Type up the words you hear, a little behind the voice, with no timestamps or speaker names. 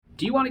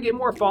Do you want to get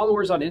more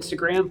followers on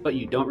Instagram, but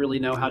you don't really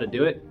know how to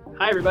do it?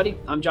 Hi everybody,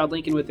 I'm John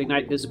Lincoln with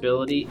Ignite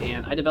Visibility,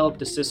 and I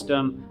developed a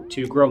system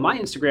to grow my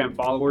Instagram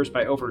followers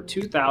by over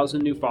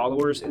 2,000 new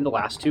followers in the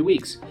last 2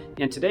 weeks.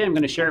 And today I'm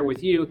going to share it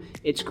with you.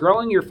 It's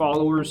growing your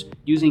followers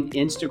using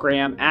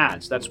Instagram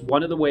ads. That's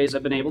one of the ways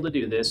I've been able to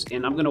do this,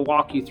 and I'm going to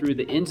walk you through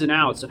the ins and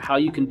outs of how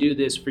you can do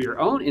this for your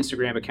own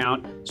Instagram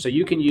account so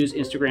you can use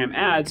Instagram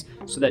ads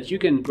so that you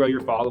can grow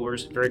your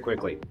followers very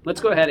quickly.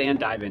 Let's go ahead and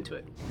dive into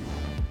it.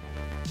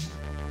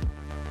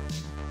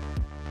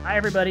 Hi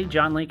everybody,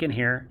 John Lincoln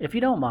here. If you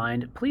don't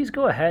mind, please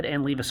go ahead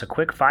and leave us a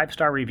quick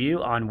 5-star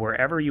review on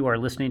wherever you are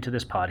listening to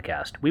this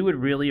podcast. We would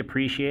really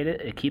appreciate it.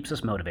 It keeps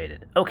us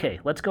motivated. Okay,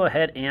 let's go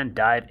ahead and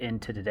dive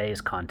into today's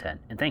content,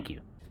 and thank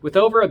you. With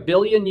over 1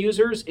 billion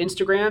users,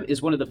 Instagram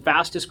is one of the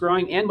fastest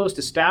growing and most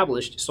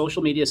established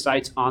social media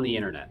sites on the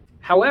internet.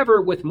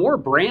 However, with more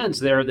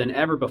brands there than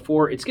ever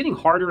before, it's getting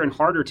harder and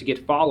harder to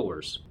get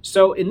followers.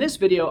 So in this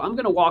video, I'm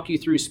going to walk you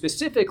through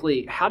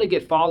specifically how to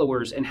get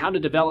followers and how to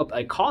develop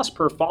a cost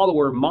per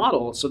follower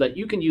model so that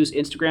you can use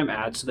Instagram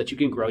ads so that you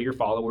can grow your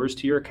followers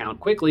to your account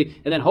quickly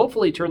and then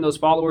hopefully turn those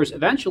followers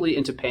eventually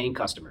into paying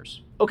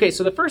customers. Okay,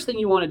 so the first thing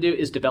you want to do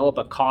is develop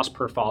a cost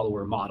per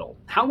follower model.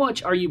 How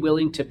much are you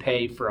willing to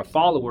pay for a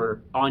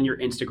follower on your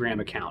Instagram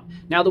account?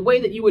 Now, the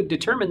way that you would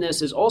determine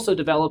this is also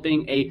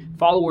developing a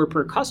follower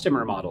per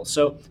customer model.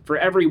 So for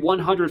every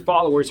 100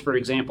 followers, for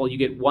example, you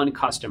get 1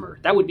 customer.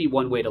 That would be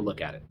one way to look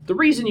at it. The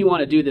reason you want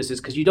to do this is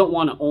because you don't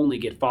want to only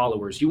get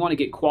followers. You want to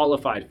get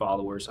qualified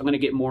followers. I'm going to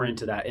get more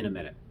into that in a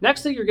minute.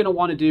 Next thing you're going to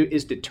want to do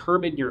is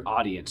determine your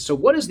audience. So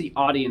what is the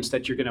audience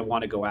that you're going to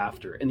want to go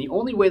after? And the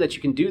only way that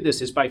you can do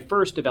this is by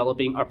first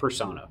developing a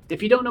persona.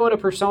 If you don't know what a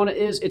persona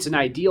is, it's an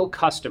ideal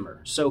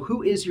customer. So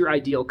who is your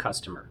ideal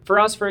customer? For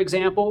us, for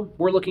example,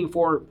 we're looking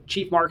for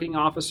chief marketing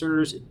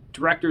officers,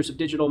 directors of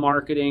digital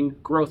marketing,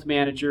 growth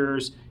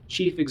managers,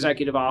 chief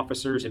executive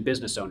officers, and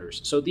business owners.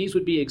 So these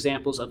would be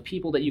examples of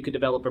people that you could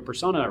develop a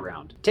persona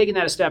around. Taking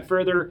that a step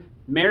further,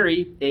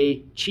 marry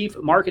a chief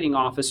marketing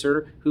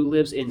officer who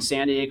lives in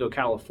San Diego,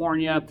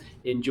 California,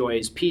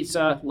 enjoys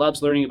pizza,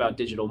 loves learning about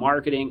digital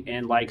marketing,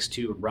 and likes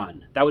to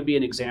run. That would be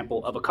an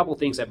example of a couple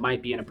things that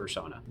might be in a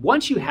persona.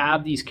 Once you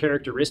have these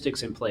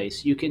characteristics in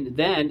place, you can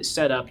then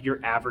set up your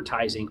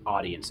advertising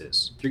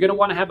audiences. You're going to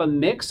want to have a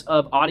mix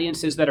of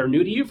audiences that are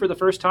new to you for the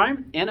first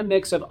time and a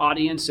mix of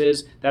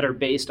audiences that are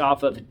based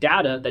off of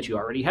data that you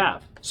already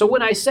have. So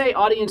when I say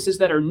audiences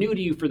that are new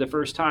to you for the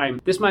first time,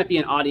 this might be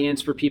an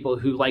audience for people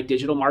who like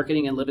digital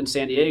marketing and live in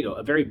San Diego,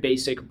 a very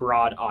basic,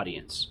 broad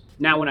audience.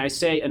 Now, when I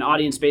say an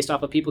audience based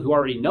off of people who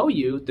already know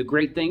you, the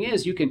great thing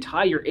is you can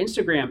tie your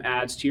Instagram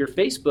ads to your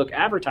Facebook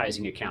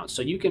advertising account.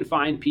 So you can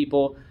find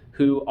people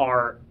who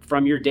are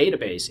from your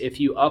database. If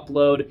you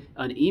upload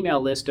an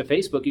email list to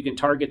Facebook, you can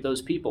target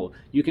those people.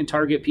 You can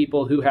target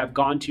people who have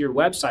gone to your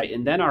website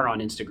and then are on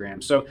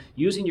Instagram. So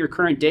using your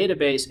current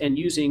database and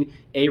using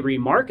a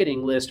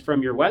remarketing list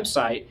from your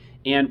website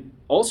and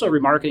also a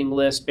remarketing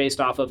list based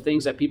off of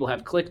things that people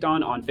have clicked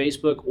on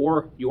Facebook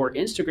or your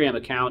Instagram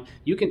account,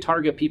 you can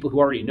target people who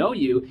already know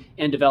you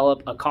and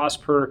develop a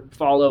cost per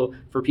follow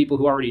for people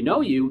who already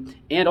know you,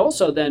 and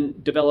also then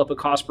develop a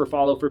cost per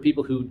follow for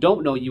people who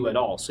don't know you at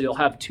all. So you'll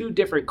have 2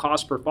 different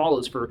cost per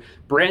follows for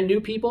brand new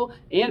people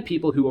and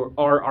people who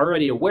are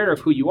already aware of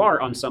who you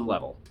are on some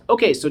level.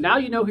 Okay, so now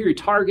you know who you're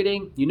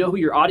targeting, you know who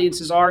your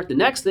audiences are. The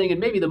next thing, and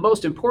maybe the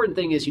most important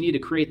thing, is you need to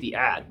create the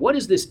ad. What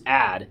is this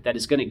ad that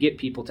is going to get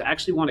people to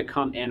actually want to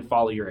come and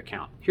follow your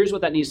account? Here's what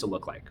that needs to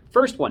look like.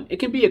 First one, it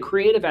can be a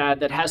creative ad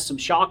that has some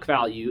shock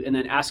value and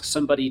then asks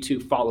somebody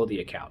to follow the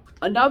account.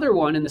 Another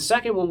one, and the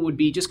second one, would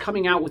be just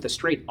coming out with a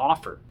straight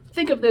offer.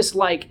 Think of this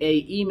like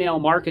a email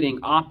marketing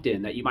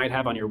opt-in that you might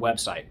have on your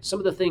website. Some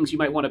of the things you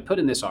might want to put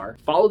in this are: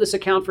 follow this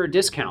account for a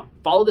discount,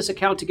 follow this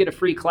account to get a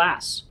free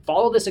class,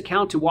 follow this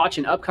account to watch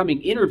an upcoming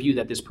interview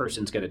that this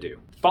person's going to do,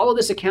 follow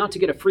this account to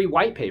get a free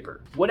white paper.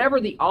 Whatever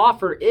the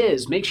offer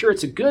is, make sure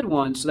it's a good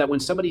one so that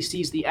when somebody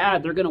sees the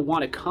ad, they're going to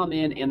want to come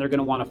in and they're going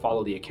to want to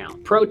follow the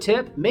account. Pro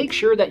tip, make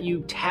sure that you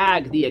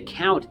tag the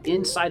account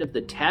inside of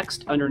the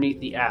text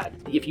underneath the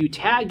ad. If you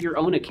tag your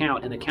own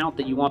account and the account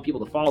that you want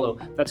people to follow,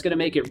 that's going to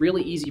make it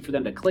really easy for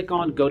them to click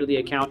on, go to the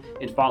account,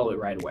 and follow it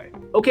right away.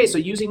 Okay, so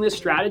using this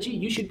strategy,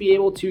 you should be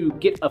able to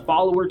get a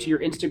follower to your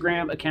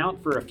Instagram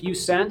account for a few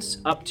cents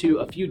up to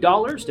a few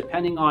dollars,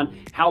 depending on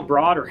how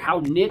broad or how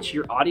niche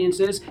your audience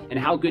is and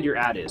how good your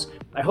ad is.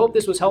 I hope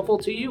this was helpful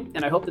to you,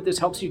 and I hope that this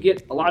helps you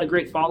get a lot of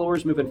great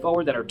followers moving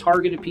forward that are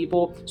targeted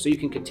people so you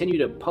can continue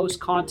to post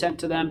content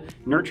to them,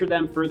 nurture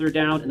them further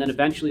down, and then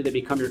eventually they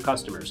become your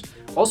customers.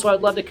 Also,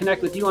 I'd love to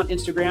connect with you on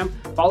Instagram.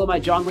 Follow my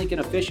John Lincoln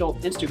official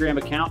Instagram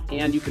account,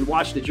 and you can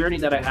watch the journey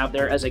that I have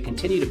there as I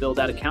continue to build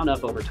that account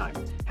up over time.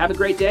 Have a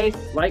great day.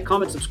 Like,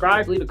 comment,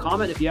 subscribe, leave a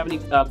comment. If you have any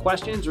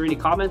questions or any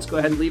comments, go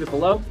ahead and leave it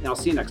below, and I'll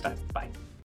see you next time. Bye.